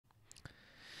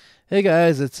Hey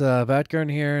guys, it's Vatgurn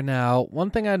here. Now, one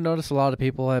thing I've noticed a lot of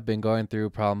people have been going through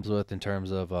problems with in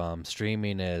terms of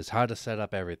streaming is how to set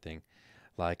up everything.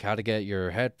 Like how to get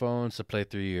your headphones to play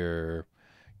through your,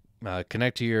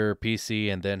 connect to your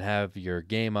PC and then have your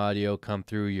game audio come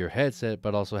through your headset,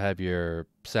 but also have your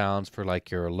sounds for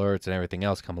like your alerts and everything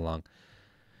else come along.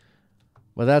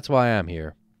 Well, that's why I'm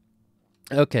here.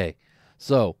 Okay,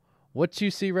 so what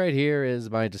you see right here is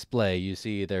my display. You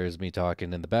see there's me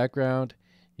talking in the background.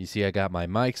 You see I got my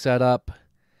mic set up,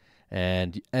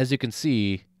 and as you can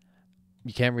see,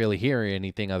 you can't really hear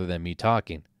anything other than me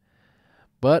talking.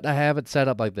 But I have it set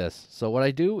up like this. So what I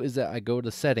do is that I go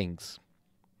to settings.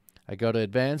 I go to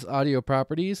advanced audio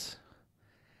properties,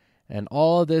 and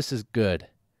all of this is good.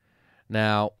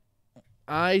 Now,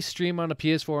 I stream on a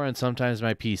PS4 and sometimes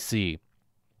my PC,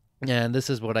 and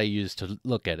this is what I use to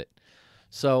look at it.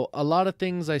 So a lot of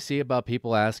things I see about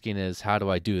people asking is, how do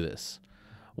I do this?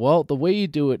 Well, the way you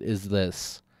do it is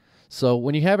this. So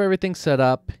when you have everything set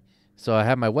up, so I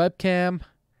have my webcam,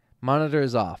 monitor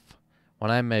is off. When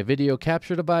I have my video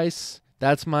capture device,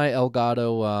 that's my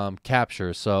Elgato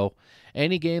capture. So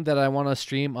any game that I want to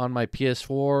stream on my PS4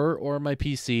 or my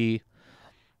PC,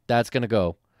 that's going to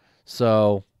go.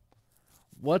 So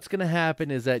what's going to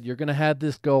happen is that you're going to have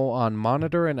this go on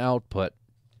monitor and output.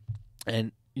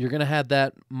 And you're going to have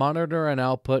that monitor and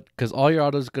output because all your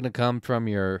audio is going to come from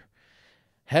your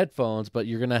headphones, but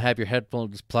you're going to have your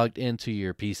headphones plugged into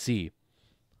your PC.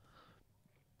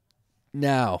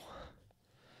 Now,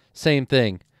 same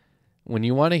thing. When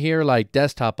you want to hear like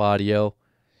desktop audio,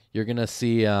 you're going to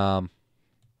see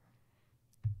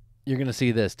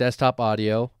this desktop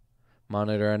audio,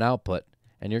 monitor and output,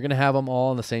 and you're going to have them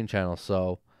all on the same channel.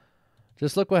 So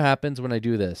just look what happens when I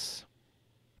do this.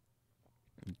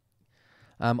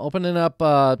 I'm opening up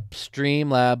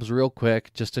Streamlabs real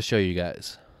quick just to show you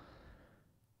guys.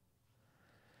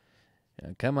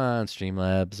 Come on,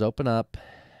 Streamlabs, open up.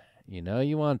 You know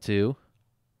you want to.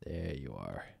 There you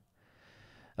are.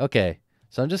 Okay,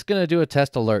 so I'm just going to do a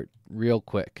test alert real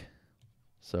quick.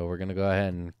 So we're going to go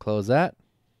ahead and close that.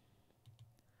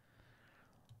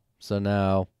 So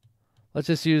now, let's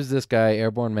just use this guy,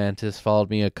 Airborne Mantis, followed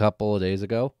me a couple of days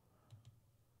ago.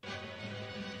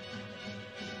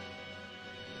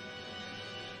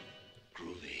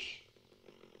 Groovy.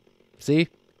 See?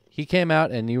 He came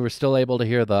out and you were still able to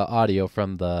hear the audio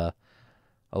from the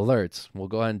alerts. We'll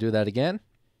go ahead and do that again.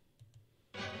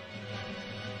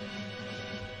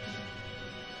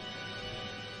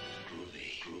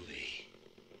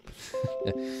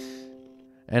 Groovy.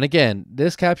 And again,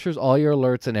 this captures all your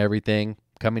alerts and everything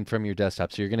coming from your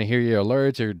desktop. So you're going to hear your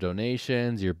alerts, your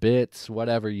donations, your bits,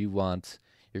 whatever you want.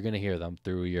 You're going to hear them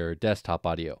through your desktop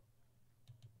audio.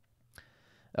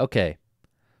 Okay,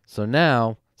 so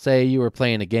now, say you were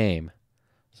playing a game.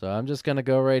 So I'm just going to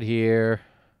go right here.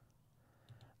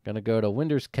 Going to go to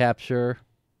Windows Capture.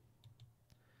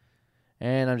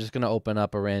 And I'm just going to open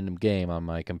up a random game on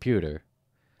my computer.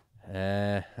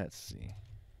 Let's see.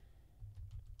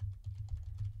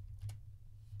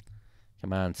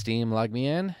 Come on, Steam, log me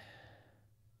in.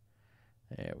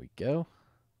 There we go.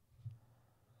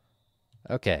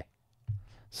 Okay.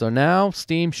 So now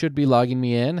Steam should be logging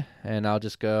me in. And I'll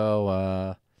just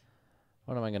go...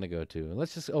 what am I going to go to?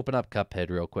 Let's just open up Cuphead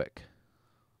real quick.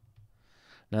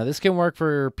 Now, this can work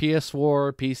for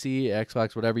PS4, PC,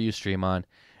 Xbox, whatever you stream on.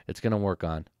 It's going to work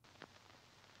on.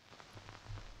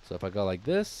 So if I go like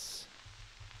this.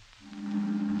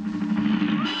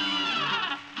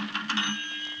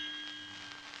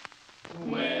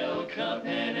 Well,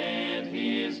 Cuphead and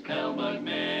his pal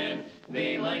Bugman,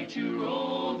 they like to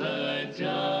roll the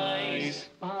dice.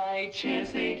 By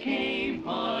chance they came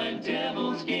on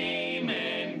Devil's Game,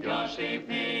 and gosh, they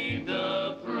paid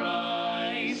the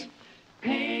price.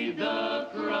 Paid the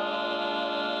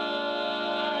price.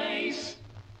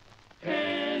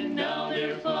 And now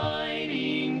they're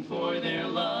fighting for their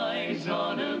lives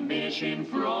on a mission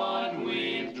fraught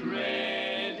with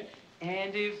dread.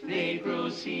 And if they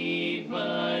proceed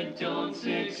but don't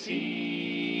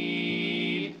succeed,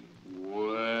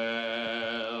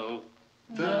 well,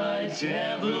 the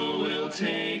devil will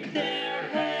take their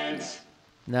heads.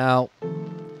 Now,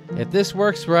 if this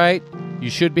works right, you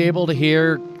should be able to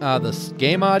hear the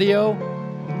game audio.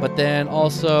 But then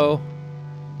also,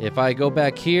 if I go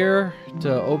back here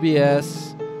to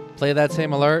OBS, play that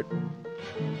same alert,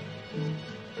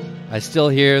 I still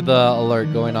hear the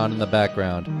alert going on in the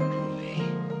background.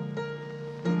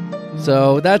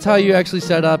 So that's how you actually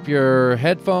set up your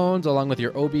headphones along with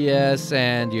your OBS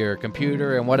and your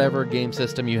computer and whatever game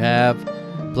system you have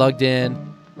plugged in.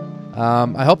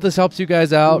 I hope this helps you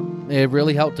guys out. It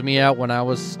really helped me out when I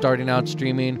was starting out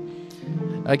streaming.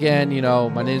 Again, you know,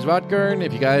 my name is Rodgern.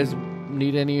 If you guys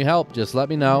need any help, just let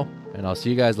me know, and I'll see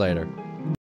you guys later.